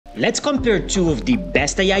Let's compare two of the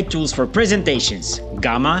best AI tools for presentations,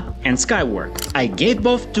 Gamma and Skywork. I gave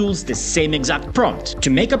both tools the same exact prompt: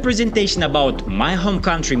 to make a presentation about my home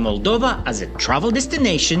country Moldova as a travel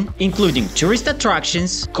destination, including tourist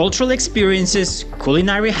attractions, cultural experiences,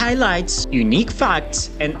 culinary highlights, unique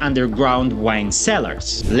facts, and underground wine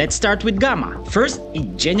cellars. Let's start with Gamma. First,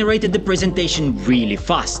 it generated the presentation really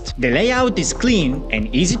fast. The layout is clean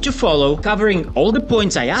and easy to follow, covering all the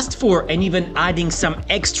points I asked for and even adding some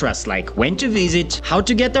extras like when to visit, how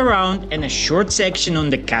to get around, and a short section on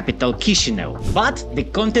the capital Chisinau. But the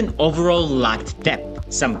content overall lacked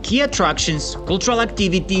depth. Some key attractions, cultural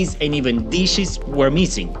activities, and even dishes were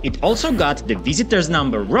missing. It also got the visitor's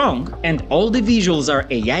number wrong, and all the visuals are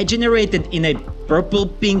AI generated in a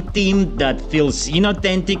purple-pink theme that feels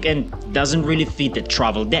inauthentic and doesn't really fit a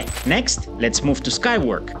travel deck. Next, let's move to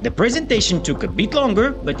Skywork. The presentation took a bit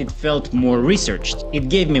longer, but it felt more researched. It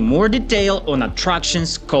gave me more detail on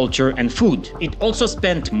attractions, culture, and food. It also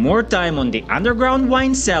spent more time on the underground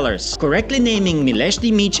wine cellars, correctly naming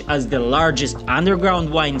Milești Mici as the largest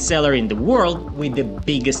underground wine cellar in the world with the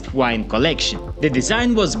biggest wine collection. The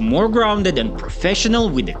design was more grounded and professional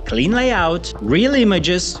with a clean layout, real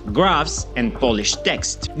images, graphs, and polished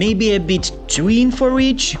text. Maybe a bit too in for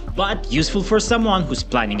each, but useful for someone who's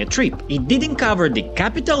planning a trip. It didn't cover the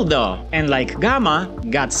capital though, and like Gamma,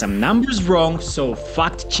 got some numbers wrong, so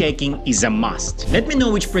fact-checking is a must. Let me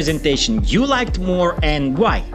know which presentation you liked more and why.